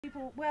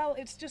People, well,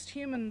 it's just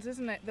humans,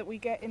 isn't it, that we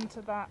get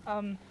into that,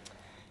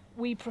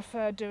 we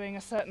prefer doing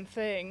a certain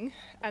thing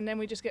and then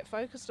we just get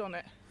focused on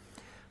it.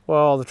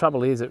 Well, the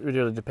trouble is it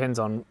really depends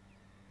on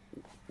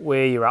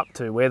where you're up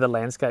to, where the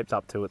landscape's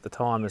up to at the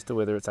time as to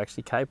whether it's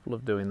actually capable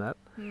of doing that.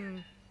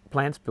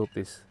 Plants built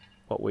this,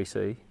 what we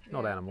see,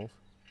 not animals.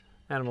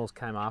 Animals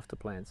came after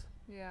plants,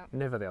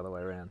 never the other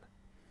way around.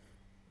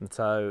 And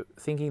so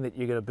thinking that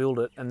you're going to build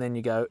it and then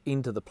you go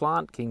into the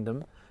plant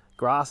kingdom,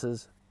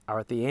 grasses are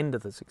at the end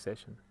of the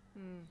succession,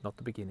 not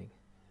the beginning.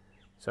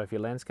 So if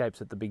your landscape's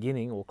at the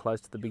beginning or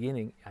close to the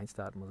beginning, you ain't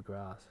starting with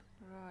grass.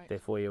 Right.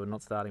 Therefore you're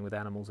not starting with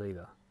animals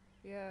either.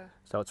 Yeah.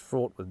 So it's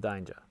fraught with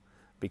danger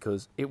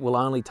because it will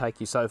only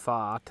take you so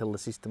far till the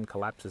system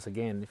collapses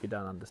again if you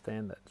don't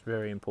understand that. It's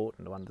very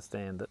important to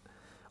understand that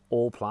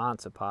all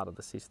plants are part of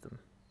the system,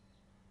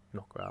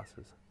 not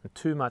grasses. And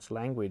too much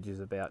language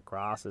is about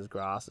grasses,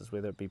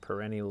 whether it be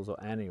perennials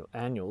or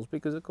annuals,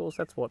 because of course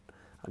that's what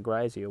a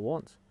grazier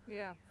wants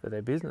for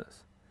their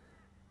business,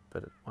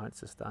 but it won't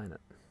sustain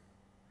it.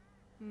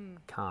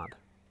 Can't.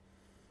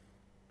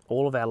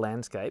 All of our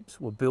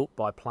landscapes were built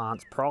by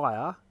plants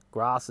prior,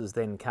 grasses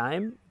then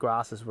came,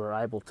 grasses were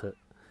able to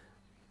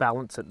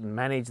balance it and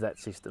manage that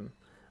system.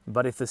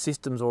 But if the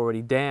system's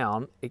already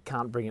down, it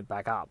can't bring it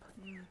back up.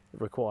 It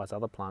requires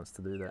other plants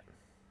to do that.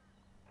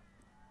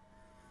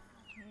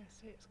 Yeah,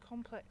 see, it's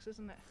complex,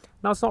 isn't it?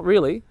 No, it's not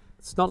really.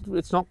 It's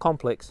not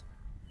complex.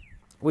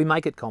 We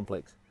make it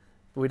complex.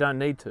 We don't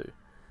need to.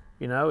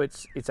 You know,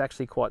 it's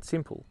actually quite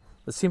simple.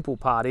 The simple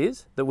part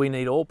is that we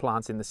need all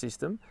plants in the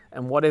system,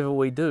 and whatever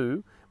we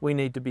do, we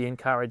need to be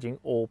encouraging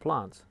all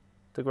plants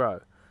to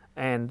grow.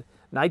 And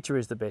nature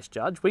is the best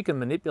judge. We can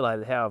manipulate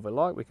it however we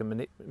like. We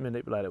can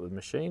manipulate it with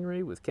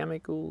machinery, with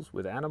chemicals,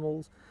 with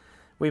animals.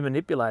 We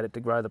manipulate it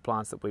to grow the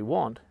plants that we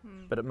want,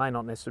 but it may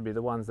not necessarily be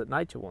the ones that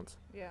nature wants.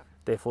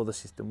 Therefore the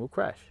system will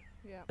crash,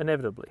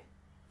 inevitably.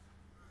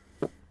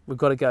 We've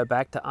got to go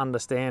back to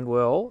understand,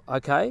 well,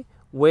 okay,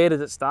 where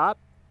did it start?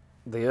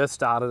 The earth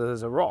started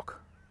as a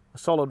rock, a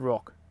solid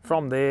rock.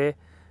 From there,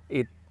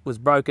 it was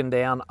broken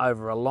down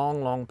over a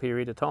long, long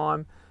period of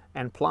time,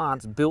 and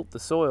plants built the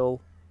soil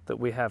that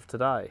we have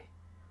today.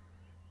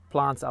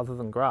 Plants other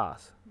than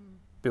grass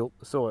built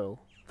the soil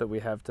that we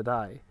have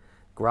today.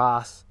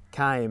 Grass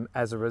came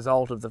as a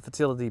result of the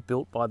fertility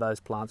built by those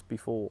plants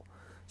before.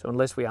 So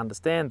unless we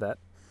understand that,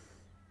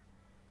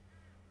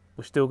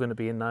 we're still going to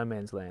be in no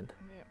man's land.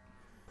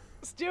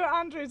 Stuart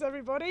Andrews,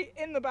 everybody,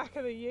 in the back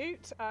of the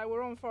ute.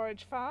 We're on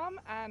Forage Farm,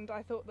 and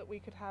I thought that we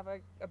could have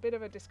a bit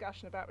of a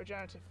discussion about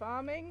regenerative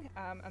farming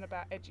and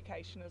about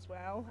education as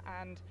well,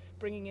 and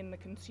bringing in the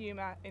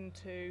consumer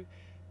into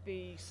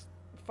the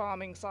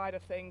farming side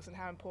of things and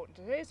how important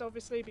it is,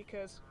 obviously,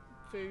 because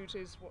food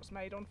is what's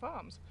made on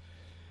farms.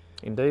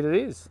 Indeed it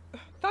is.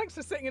 Thanks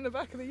for sitting in the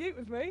back of the ute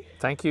with me.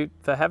 Thank you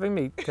for having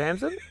me,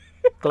 Tamsin.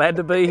 Glad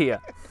to be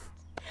here.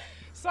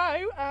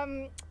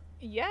 So,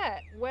 yeah,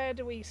 where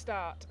do we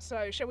start?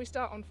 So, shall we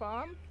start on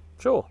farm?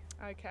 Sure.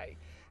 Okay.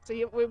 So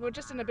we were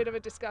just in a bit of a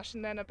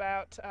discussion then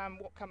about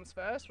what comes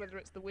first, whether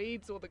it's the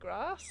weeds or the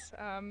grass.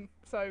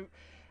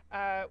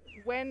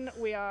 When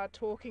we are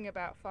talking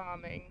about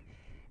farming,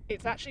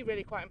 it's actually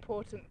really quite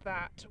important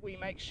that we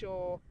make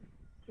sure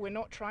we're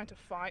not trying to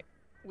fight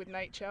with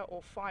nature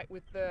or fight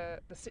with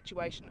the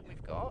situation that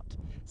we've got.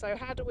 So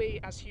how do we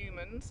as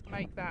humans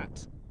make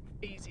that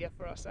easier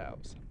for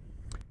ourselves?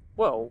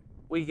 Well,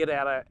 we get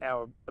out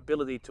our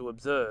ability to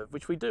observe,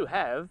 which we do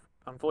have.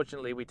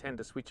 Unfortunately, we tend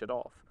to switch it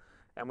off,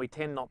 and we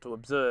tend not to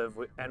observe,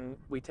 and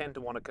we tend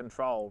to want to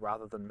control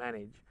rather than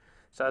manage.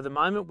 So the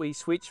moment we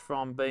switch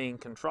from being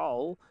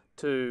control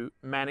to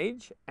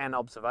manage and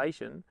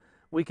observation,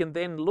 we can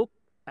then look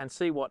and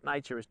see what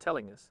nature is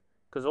telling us,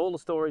 because all the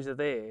stories are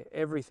there,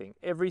 everything.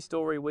 Every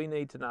story we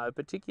need to know,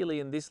 particularly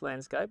in this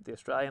landscape, the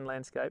Australian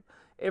landscape,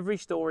 every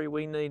story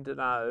we need to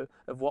know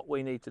of what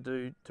we need to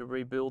do to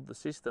rebuild the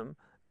system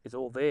is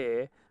all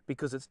there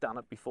because it's done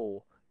it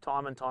before,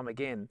 time and time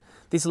again.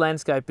 This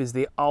landscape is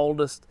the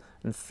oldest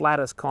and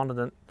flattest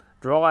continent,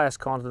 driest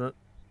continent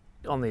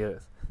on the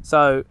earth.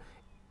 So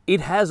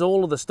it has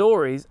all of the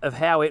stories of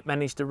how it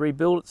managed to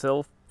rebuild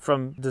itself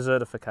from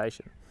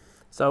desertification.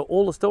 So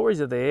all the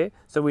stories are there,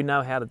 so we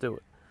know how to do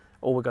it.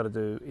 All we've got to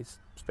do is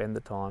spend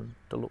the time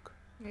to look.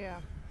 Yeah.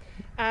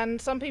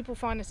 And some people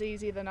find this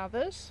easier than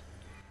others?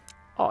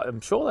 Oh, I'm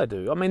sure they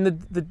do. I mean,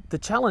 the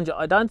challenge,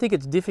 I don't think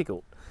it's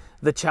difficult.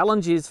 The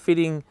challenge is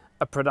fitting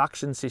a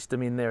production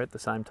system in there at the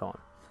same time.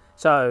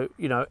 So,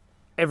 you know,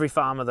 every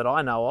farmer that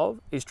I know of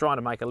is trying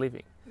to make a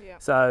living.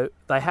 So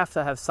they have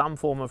to have some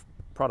form of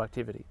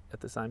productivity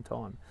at the same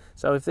time.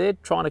 So if they're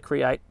trying to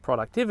create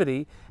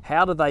productivity,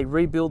 how do they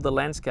rebuild the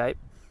landscape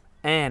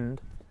and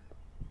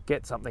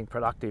get something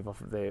productive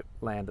off of their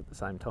land at the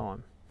same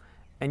time?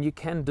 And you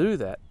can do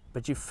that,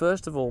 but you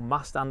first of all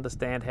must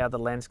understand how the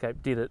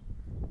landscape did it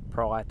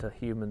prior to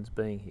humans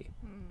being here.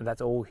 And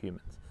that's all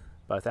humans,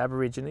 both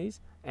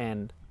Aborigines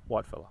and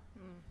whitefella.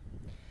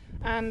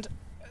 And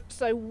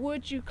so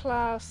would you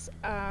class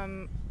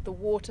the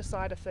water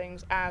side of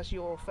things as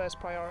your first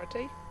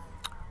priority?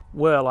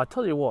 Well, I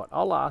tell you what,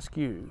 I'll ask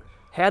you,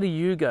 How do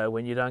you go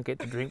when you don't get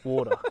to drink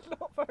water?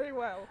 Not very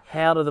well.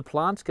 How do the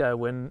plants go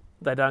when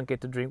they don't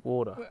get to drink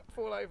water?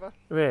 Fall over.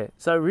 Yeah.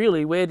 So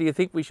really, where do you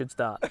think we should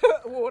start?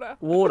 Water.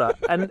 Water.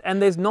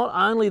 And there's not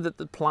only that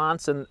the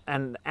plants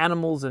and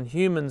animals and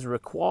humans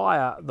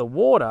require the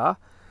water,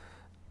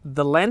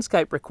 the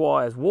landscape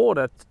requires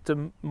water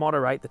to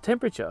moderate the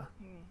temperature.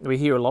 We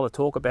hear a lot of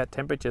talk about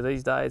temperature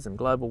these days and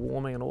global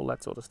warming and all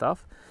that sort of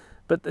stuff.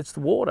 But it's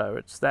the water.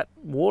 It's that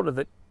water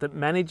that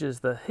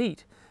manages the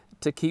heat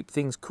to keep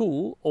things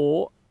cool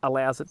or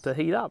allows it to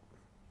heat up.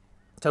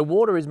 So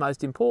water is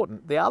most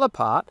important. The other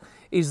part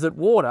is that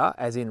water,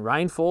 as in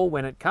rainfall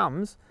when it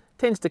comes,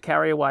 tends to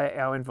carry away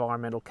our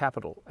environmental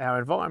capital. Our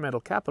environmental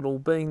capital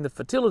being the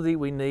fertility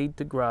we need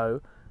to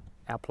grow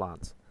our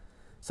plants.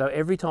 So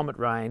every time it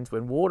rains,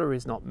 when water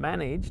is not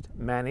managed,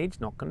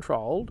 not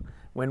controlled,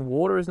 when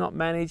water is not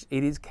managed,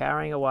 it is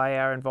carrying away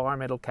our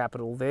environmental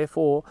capital.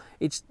 Therefore,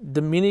 it's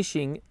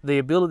diminishing the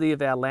ability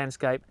of our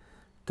landscape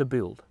to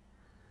build.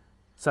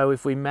 So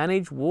if we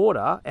manage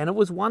water, and it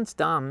was once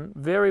done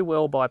very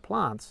well by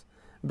plants,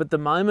 but the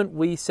moment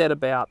we set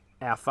about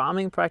our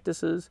farming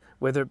practices,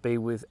 whether it be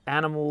with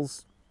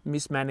animals,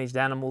 mismanaged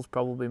animals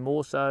probably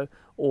more so,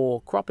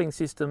 or cropping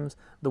systems,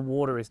 the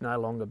water is no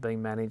longer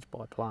being managed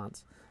by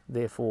plants.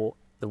 Therefore,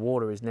 the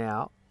water is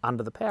now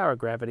under the power of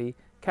gravity,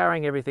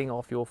 carrying everything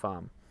off your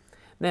farm.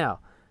 Now,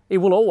 it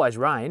will always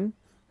rain.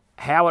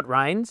 How it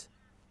rains,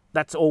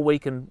 that's all we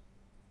can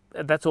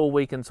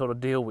sort of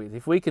deal with.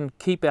 If we can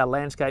keep our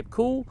landscape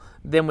cool,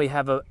 then we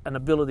have an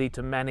ability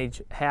to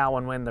manage how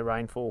and when the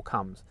rainfall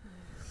comes.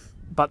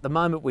 But the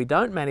moment we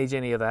don't manage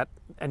any of that,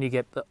 and you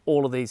get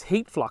all of these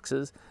heat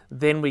fluxes,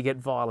 then we get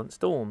violent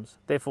storms.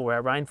 Therefore,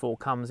 our rainfall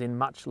comes in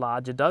much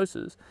larger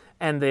doses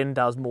and then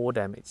does more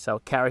damage. So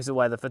it carries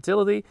away the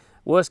fertility,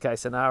 worst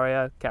case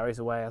scenario, carries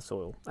away our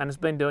soil. And it's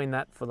been doing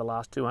that for the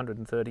last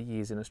 230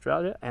 years in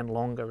Australia and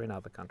longer in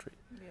other countries.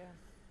 Yeah.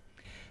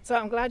 So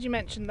I'm glad you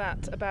mentioned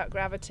that about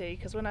gravity,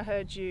 because when I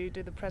heard you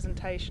do the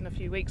presentation a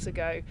few weeks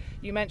ago,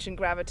 you mentioned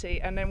gravity,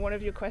 and then one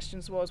of your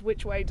questions was,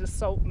 which way does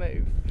salt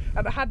move?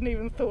 And I hadn't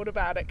even thought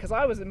about it, because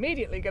I was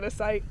immediately going to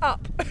say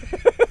up.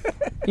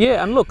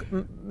 Yeah, and look,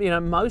 you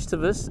know, most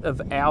of us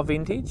of our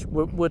vintage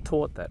were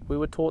taught that. We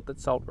were taught that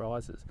salt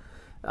rises.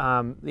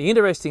 The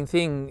interesting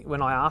thing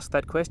when I ask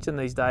that question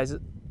these days,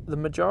 the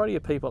majority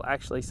of people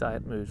actually say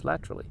it moves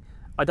laterally.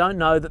 I don't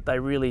know that they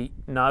really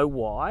know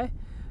why.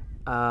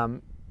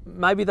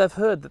 Maybe they've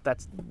heard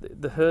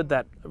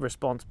that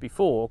response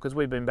before, because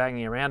we've been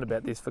banging around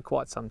about this for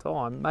quite some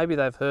time. Maybe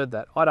they've heard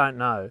that. I don't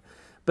know.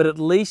 But at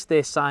least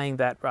they're saying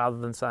that rather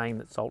than saying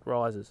that salt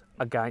rises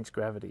against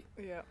gravity.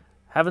 Yeah.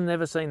 Haven't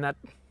never seen that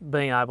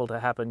being able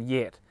to happen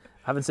yet.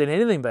 Haven't seen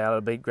anything be able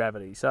to beat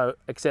gravity. So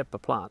except for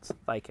plants,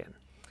 they can.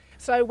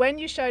 So when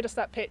you showed us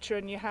that picture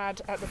and you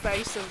had at the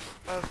base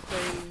of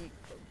the,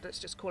 let's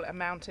just call it a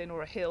mountain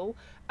or a hill,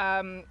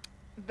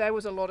 there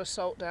was a lot of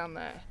salt down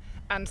there.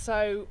 And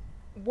so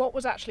what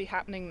was actually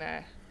happening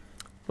there?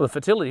 Well, the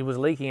fertility was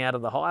leaking out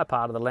of the higher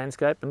part of the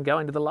landscape and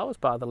going to the lowest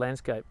part of the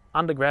landscape,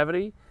 under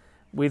gravity,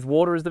 with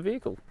water as the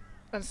vehicle.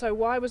 And so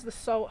why was the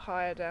salt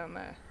higher down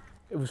there?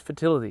 It was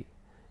fertility.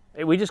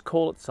 We just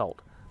call it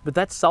salt. But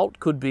that salt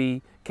could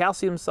be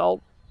calcium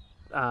salt,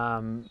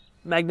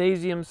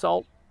 magnesium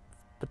salt,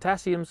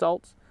 potassium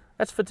salts.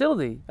 That's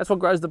fertility. That's what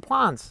grows the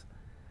plants.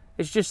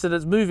 It's just that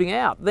it's moving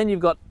out. Then you've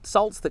got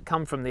salts that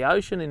come from the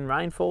ocean in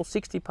rainfall,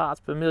 60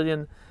 parts per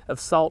million of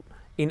salt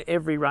in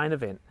every rain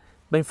event.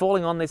 Been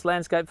falling on this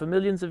landscape for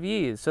millions of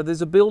years. So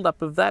there's a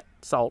build-up of that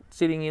salt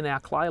sitting in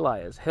our clay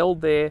layers,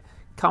 held there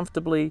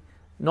comfortably,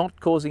 not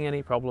causing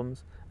any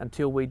problems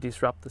until we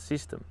disrupt the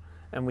system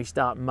and we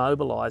start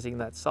mobilising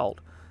that salt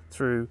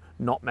through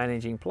not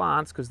managing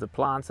plants, because the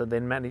plants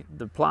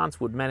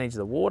would manage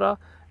the water,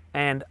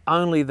 and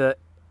only the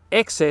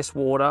excess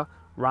water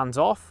runs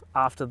off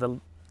after the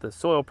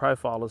soil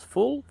profile is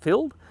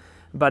filled.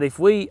 But if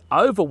we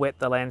over-wet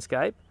the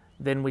landscape,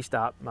 then we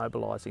start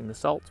mobilising the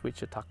salts,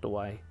 which are tucked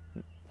away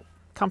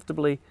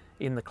comfortably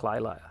in the clay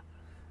layer.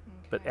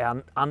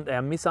 Okay. But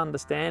our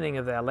misunderstanding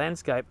of our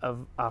landscape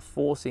are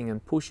forcing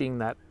and pushing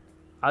that,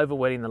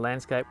 over-wetting the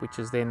landscape, which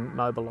is then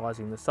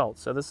mobilising the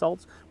salts. So the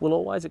salts will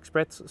always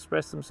express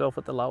themselves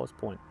at the lowest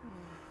point.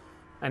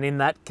 And in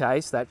that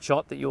case, that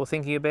shot that you're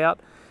thinking about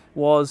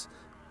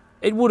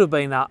it would have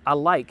been a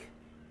lake,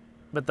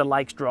 but the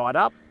lake's dried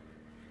up,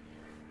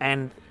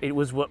 and it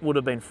was what would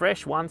have been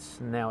fresh once,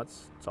 and now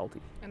it's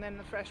salty. And then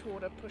the fresh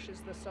water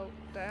pushes the salt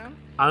down?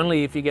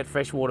 Only if you get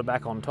fresh water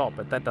back on top,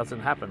 but that doesn't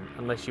happen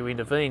unless you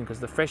intervene, because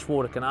the fresh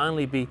water can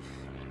only be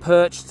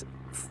perched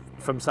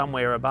from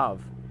somewhere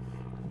above.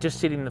 Just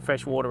sitting the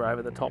fresh water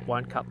over the top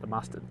won't cut the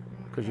mustard,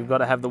 because you've got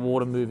to have the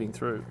water moving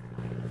through.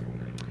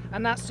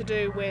 And that's to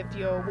do with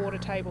your water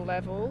table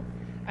level,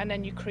 and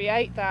then you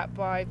create that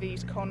by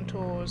these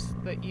contours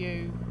that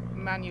you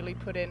manually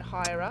put in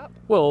higher up?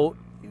 Well,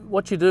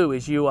 what you do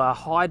is you are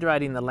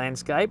hydrating the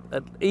landscape,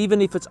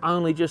 even if it's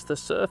only just the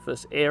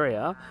surface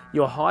area,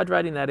 you're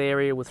hydrating that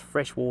area with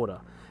fresh water.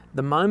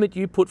 The moment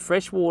you put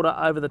fresh water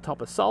over the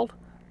top of salt,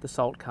 the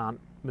salt can't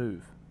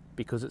move.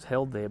 because it's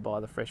held there by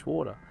the fresh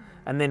water.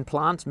 And then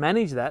plants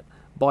manage that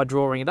by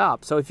drawing it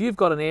up. So if you've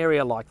got an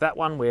area like that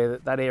one where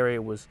that area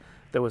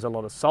there was a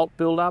lot of salt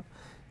build-up,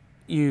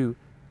 you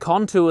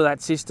contour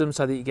that system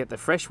so that you get the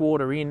fresh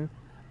water in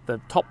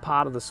the top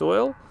part of the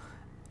soil,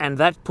 and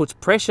that puts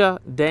pressure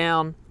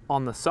down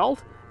on the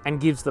salt and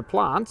gives the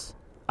plants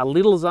a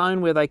little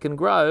zone where they can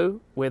grow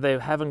where they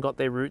haven't got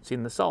their roots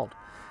in the salt.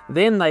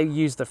 Then they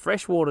use the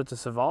fresh water to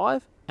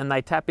survive, and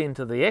they tap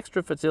into the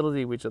extra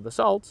fertility, which are the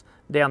salts,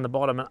 down the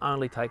bottom, and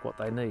only take what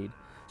they need.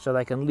 So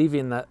they can live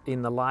in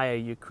the layer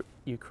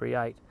you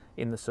create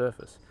in the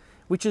surface,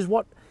 which is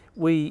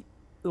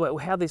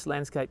how this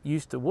landscape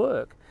used to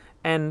work.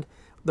 And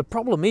the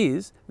problem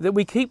is that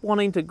we keep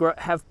wanting to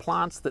have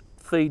plants that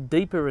feed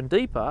deeper and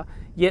deeper,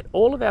 yet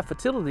all of our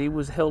fertility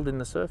was held in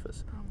the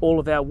surface. All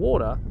of our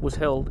water was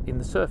held in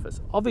the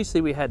surface.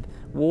 Obviously we had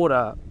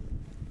water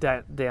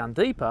down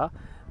deeper,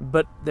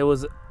 but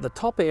the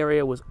top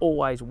area was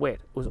always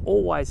wet. It was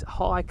always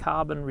high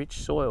carbon rich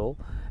soil,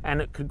 and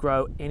it could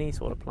grow any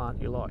sort of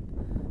plant you liked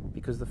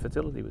because the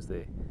fertility was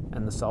there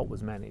and the salt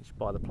was managed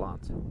by the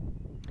plants.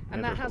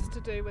 And that has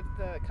to do with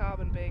the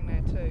carbon being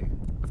there too?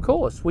 Of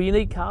course. Well, you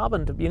need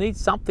carbon. You need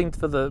something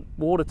for the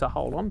water to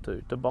hold on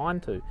to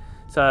bind to.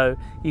 So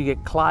you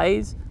get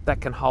clays that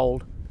can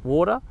hold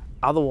water,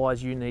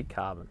 otherwise you need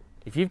carbon.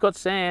 If you've got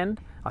sand,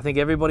 I think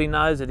everybody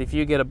knows that if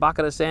you get a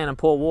bucket of sand and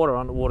pour water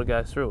on it, water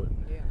goes through it.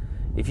 Yeah.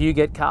 If you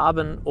get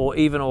carbon or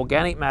even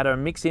organic matter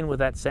and mix in with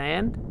that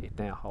sand, it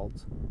now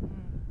holds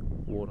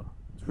water.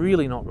 It's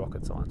really not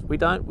rocket science. We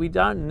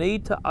don't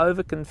need to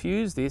over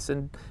confuse this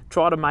and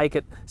try to make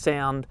it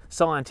sound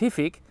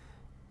scientific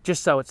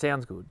just so it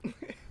sounds good.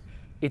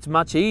 It's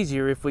much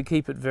easier if we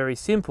keep it very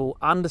simple,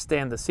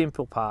 understand the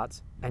simple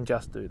parts, and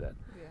just do that.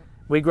 Yeah.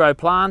 We grow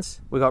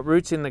plants, we've got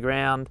roots in the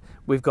ground,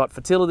 we've got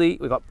fertility,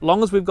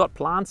 long as we've got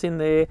plants in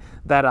there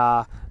that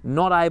are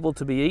not able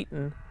to be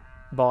eaten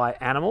by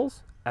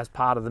animals as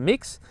part of the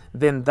mix,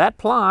 then that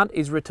plant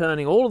is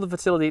returning all of the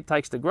fertility it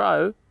takes to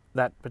grow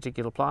that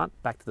particular plant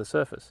back to the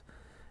surface.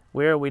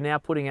 Where are we now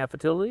putting our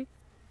fertility?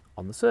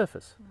 On the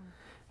surface.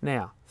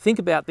 Now, think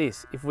about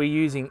this. If we're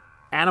using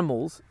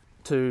animals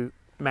to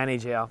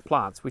manage our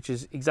plants, which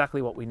is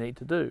exactly what we need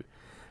to do,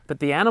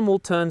 but the animal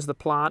turns the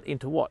plant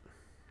into what?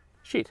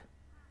 Shit.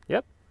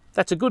 Yep,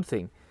 that's a good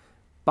thing.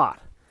 But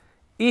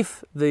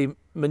if the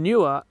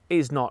manure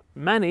is not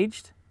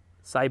managed,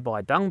 say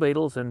by dung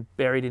beetles and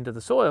buried into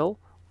the soil,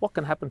 what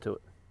can happen to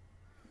it?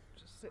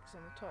 Just sits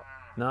on the top.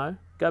 No,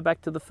 go back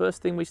to the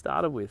first thing we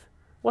started with.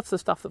 What's the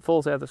stuff that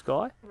falls out of the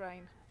sky?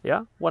 Rain.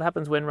 Yeah, what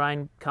happens when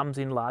rain comes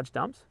in large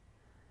dumps?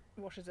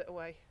 Washes it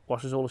away.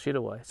 Washes all the shit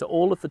away. So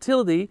all the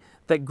fertility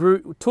that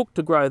took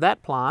to grow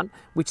that plant,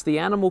 which the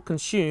animal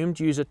consumed,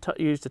 used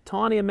a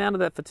tiny amount of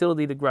that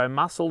fertility to grow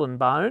muscle and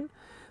bone.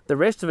 The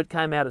rest of it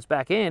came out its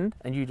back end,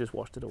 and you just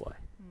washed it away.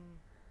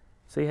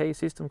 See how your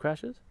system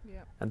crashes?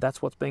 Yeah. And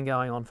that's what's been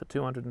going on for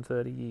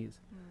 230 years.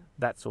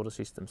 That sort of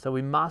system. So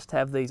we must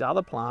have these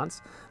other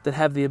plants that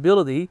have the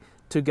ability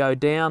to go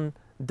down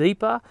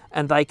deeper,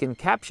 and they can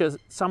capture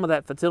some of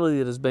that fertility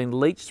that has been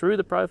leached through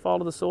the profile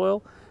of the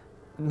soil,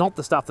 not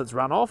the stuff that's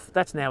run off,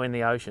 that's now in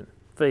the ocean,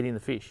 feeding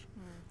the fish,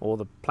 or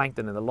the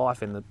plankton and the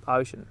life in the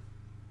ocean.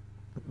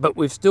 But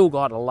we've still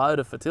got a load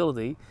of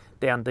fertility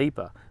down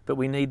deeper, but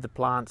we need the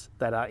plants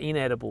that are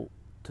inedible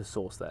to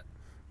source that,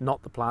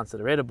 not the plants that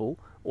are edible,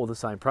 or the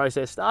same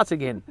process starts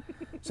again.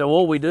 So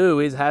all we do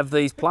is have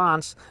these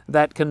plants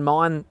that can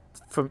mine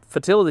from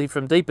fertility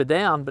from deeper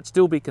down but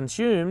still be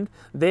consumed.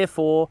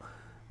 Therefore,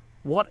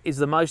 what is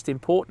the most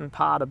important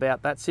part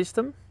about that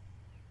system?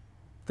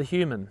 The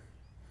human.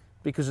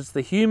 Because it's the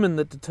human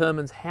that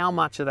determines how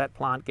much of that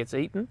plant gets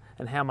eaten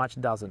and how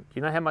much doesn't. Do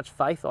you know how much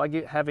faith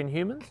I have in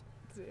humans?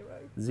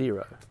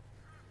 Zero.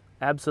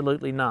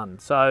 Absolutely none.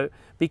 So,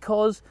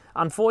 because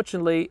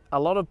unfortunately a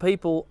lot of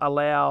people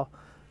allow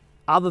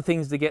other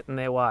things to get in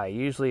their way.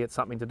 Usually it's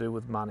something to do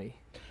with money.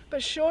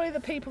 But surely the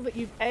people that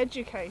you've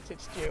educated,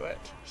 Stuart,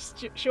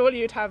 surely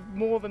you'd have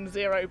more than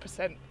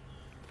 0%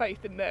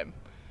 faith in them.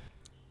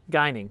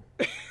 Gaining.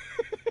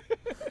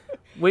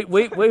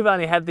 We've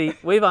only had the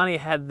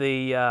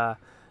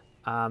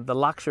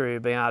luxury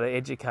of being able to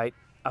educate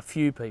a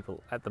few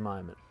people at the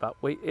moment, but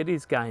it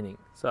is gaining.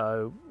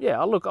 So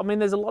yeah, look, I mean,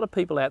 there's a lot of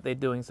people out there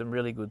doing some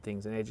really good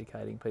things and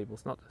educating people.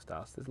 It's not just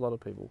us. There's a lot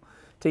of people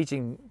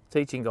teaching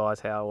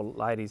guys or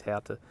ladies how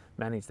to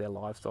manage their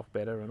livestock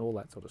better and all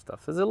that sort of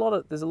stuff. So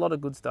there's a lot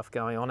of good stuff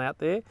going on out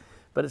there,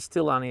 but it's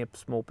still only a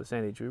small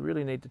percentage. We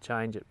really need to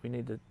change it. We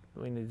need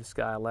to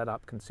scale that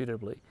up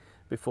considerably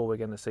before we're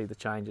going to see the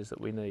changes that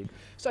we need.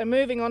 So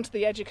moving on to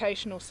the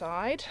educational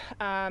side,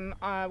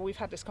 we've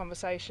had this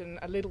conversation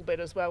a little bit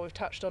as well. We've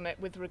touched on it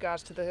with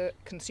regards to the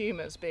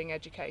consumers being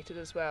educated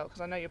as well, because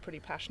I know you're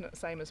pretty passionate,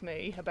 same as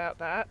me, about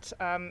that.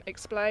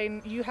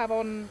 Explain, you have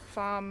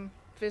on-farm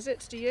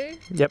visits, do you?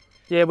 Yep.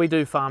 Yeah, we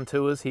do farm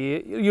tours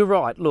here. You're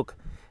right. Look,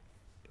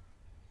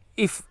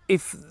 if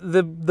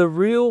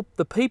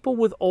the people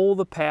with all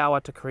the power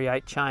to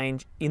create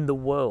change in the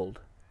world,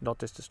 not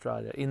just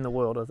Australia, in the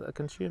world, are the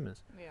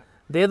consumers. Yeah.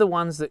 They're the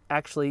ones that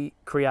actually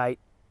create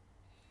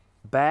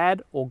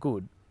bad or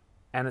good,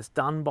 and it's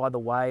done by the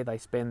way they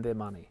spend their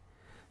money.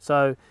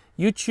 So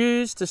you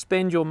choose to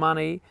spend your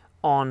money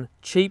on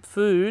cheap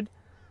food,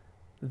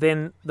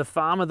 then the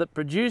farmer that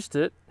produced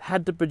it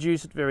had to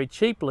produce it very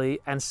cheaply,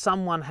 and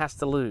someone has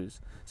to lose.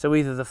 So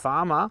either the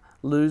farmer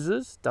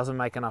loses, doesn't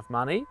make enough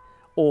money,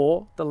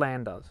 or the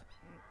land does.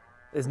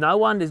 There's no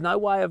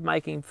way of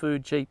making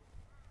food cheap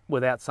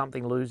without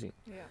something losing,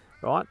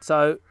 right?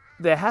 So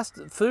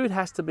food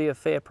has to be a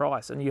fair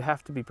price, and you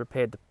have to be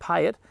prepared to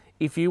pay it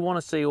if you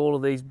want to see all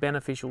of these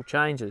beneficial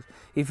changes.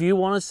 If you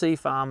want to see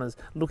farmers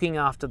looking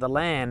after the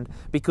land,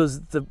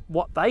 because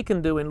what they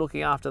can do in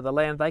looking after the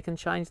land, they can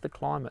change the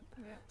climate.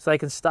 So they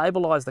can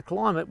stabilise the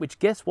climate, which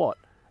guess what?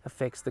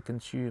 Affects the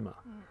consumer.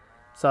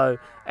 So,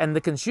 and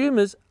the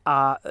consumers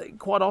are,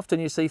 quite often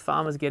you see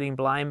farmers getting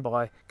blamed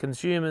by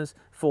consumers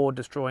for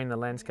destroying the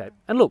landscape.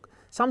 And look,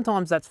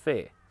 sometimes that's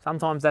fair.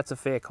 Sometimes that's a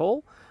fair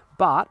call.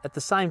 But at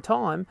the same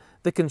time,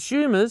 the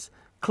consumers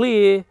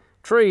clear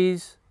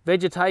trees,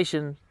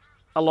 vegetation,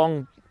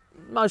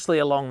 mostly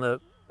along the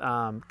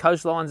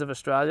coastlines of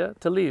Australia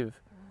to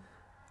live,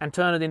 and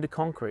turn it into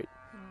concrete.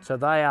 So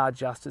they are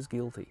just as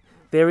guilty.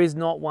 There is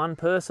not one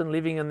person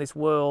living in this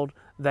world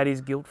that is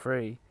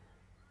guilt-free.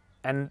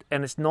 And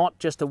it's not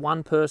just a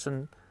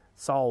one-person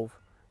solve.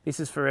 This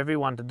is for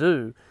everyone to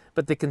do.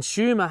 But the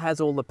consumer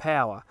has all the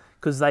power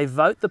because they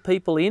vote the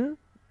people in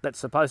that's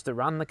supposed to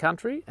run the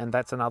country, and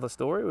that's another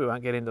story. We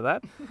won't get into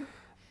that.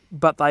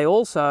 But they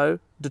also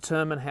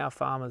determine how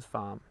farmers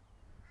farm.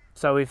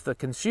 So if the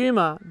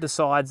consumer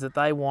decides that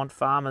they want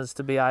farmers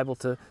to be able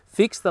to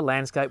fix the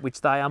landscape,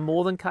 which they are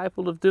more than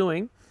capable of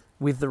doing,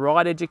 with the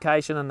right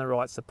education and the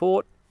right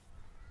support,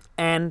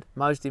 and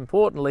most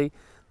importantly,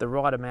 the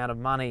right amount of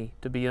money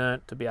to be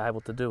earned to be able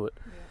to do it.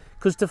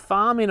 Because to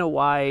farm in a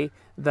way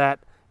that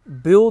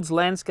builds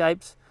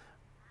landscapes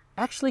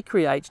actually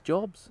creates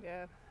jobs.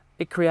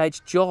 It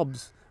creates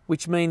jobs,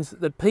 which means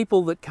that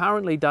people that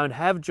currently don't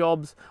have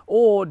jobs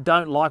or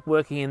don't like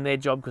working in their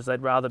job because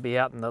they'd rather be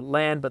out in the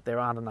land but there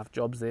aren't enough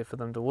jobs there for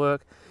them to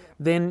work,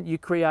 then you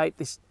create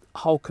this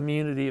whole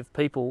community of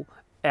people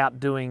out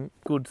doing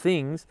good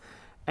things.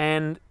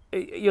 And,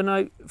 you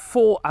know,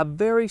 for a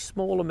very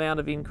small amount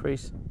of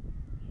increase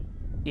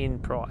in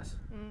price.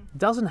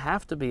 Doesn't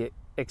have to be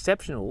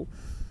exceptional,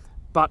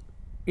 but,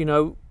 you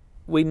know,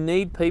 we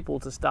need people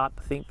to start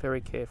to think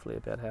very carefully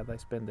about how they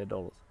spend their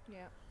dollars.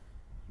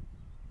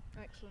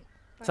 Excellent.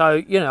 Thanks. So,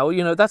 you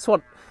know, that's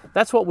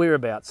what we're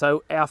about.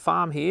 So our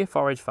farm here,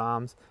 Forage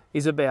Farms,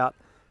 is about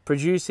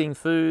producing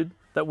food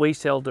that we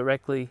sell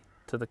directly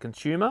to the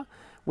consumer.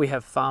 We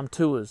have farm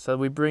tours, so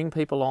we bring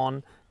people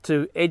on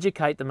to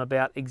educate them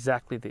about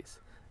exactly this,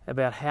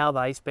 about how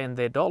they spend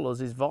their dollars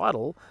is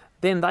vital.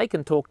 Then they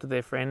can talk to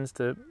their friends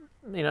to,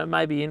 you know,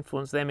 maybe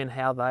influence them in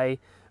how they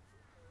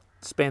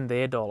spend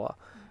their dollar.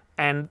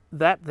 And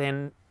that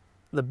then,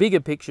 the bigger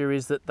picture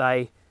is that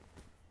they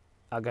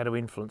are going to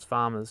influence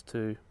farmers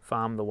to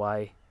farm the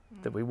way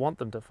that we want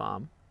them to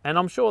farm. And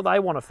I'm sure they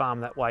want to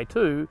farm that way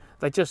too.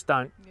 They just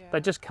don't, they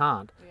just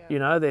can't. You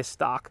know, they're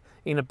stuck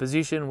in a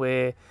position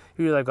where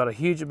they've got a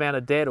huge amount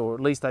of debt, or at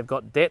least they've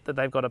got debt that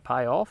they've got to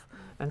pay off.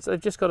 And so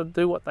they've just got to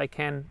do what they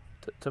can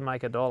to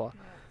make a dollar.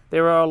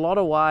 There are a lot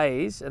of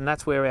ways, and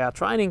that's where our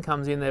training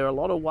comes in, there are a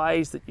lot of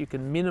ways that you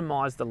can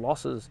minimise the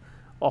losses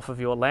off of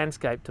your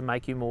landscape to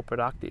make you more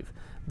productive.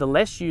 The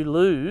less you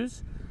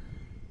lose,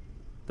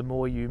 the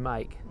more you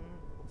make.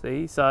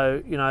 See,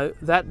 so, you know,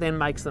 that then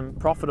makes them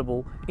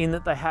profitable in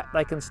that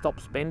they can stop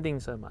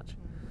spending so much.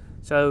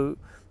 So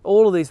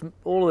all of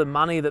the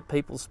money that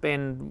people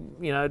spend,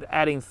 you know,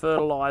 adding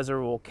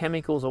fertiliser or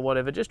chemicals or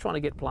whatever, just trying to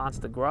get plants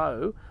to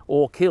grow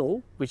or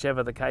kill,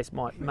 whichever the case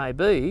may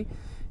be,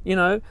 you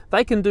know,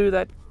 they can do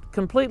that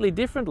completely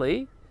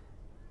differently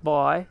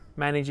by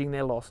managing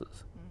their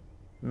losses.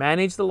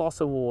 Manage the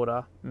loss of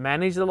water,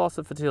 manage the loss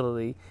of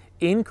fertility,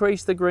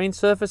 increase the green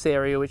surface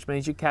area, which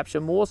means you capture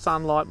more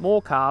sunlight,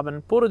 more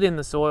carbon, put it in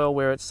the soil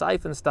where it's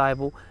safe and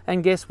stable,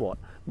 and guess what?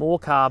 More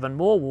carbon,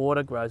 more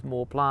water grows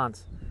more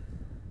plants.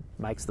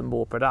 Makes them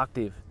more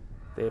productive,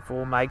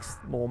 therefore makes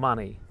more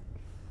money.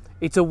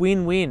 It's a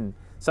win-win.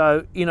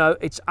 So, you know,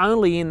 it's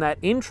only in that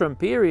interim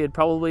period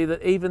probably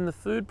that even the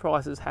food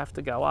prices have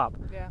to go up.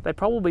 They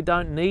probably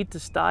don't need to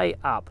stay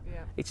up.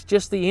 It's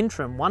just the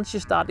interim. Once you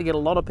start to get a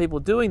lot of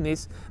people doing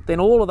this, then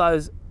all of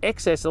those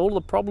excess, all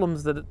the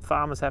problems that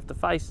farmers have to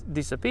face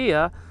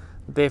disappear,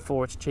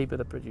 therefore it's cheaper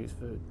to produce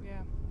food.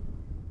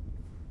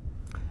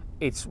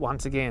 It's,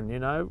 once again, you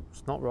know,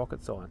 it's not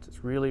rocket science.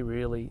 It's really,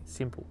 really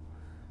simple.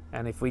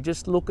 And if we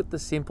just look at the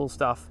simple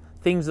stuff,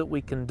 things that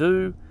we can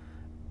do,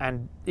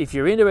 and if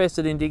you're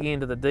interested in digging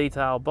into the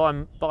detail,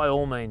 by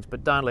all means,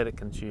 but don't let it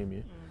consume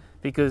you.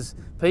 Because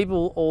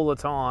people all the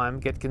time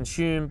get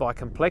consumed by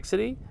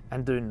complexity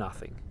and do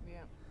nothing.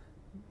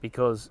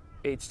 Because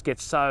it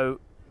gets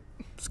so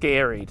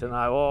scary to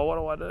know, oh,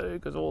 what do I do?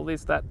 Because all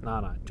this, that.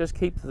 No, just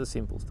keep to the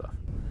simple stuff.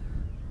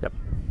 Yep.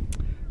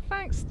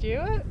 Thanks,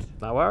 Stuart.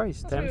 No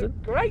worries, That's been a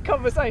Tamsin. great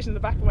conversation in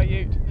the back of my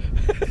ute.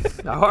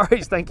 No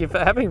worries, thank you for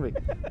having me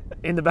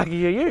in the back of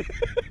your ute.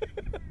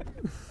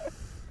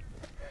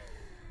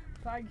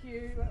 Thank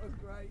you, that was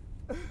great.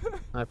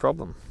 No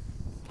problem.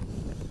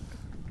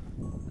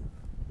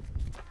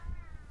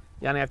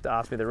 You only have to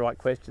ask me the right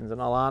questions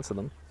and I'll answer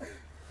them.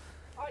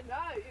 I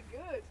know,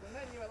 you're good. And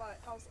then you were like,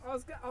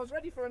 I was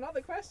ready for another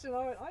question.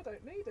 I went, I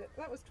don't need it.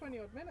 That was 20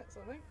 odd minutes,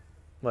 I think.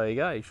 There you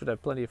go, you should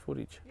have plenty of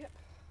footage. Yep.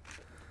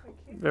 Thank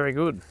you. Very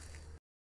good.